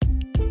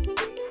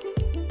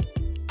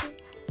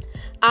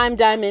I'm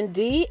Diamond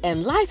D,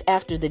 and Life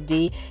After the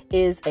D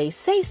is a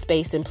safe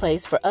space and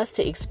place for us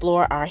to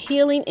explore our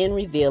healing and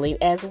revealing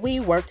as we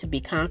work to be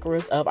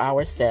conquerors of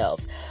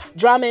ourselves.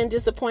 Drama and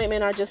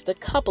disappointment are just a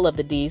couple of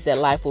the D's that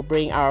life will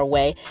bring our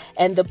way,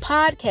 and the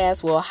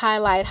podcast will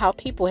highlight how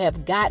people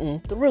have gotten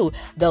through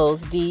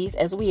those D's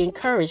as we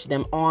encourage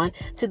them on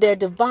to their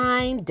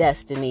divine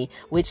destiny,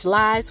 which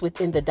lies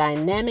within the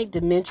dynamic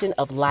dimension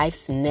of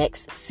life's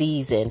next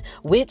season,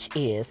 which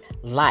is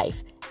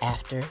life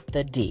after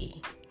the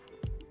D.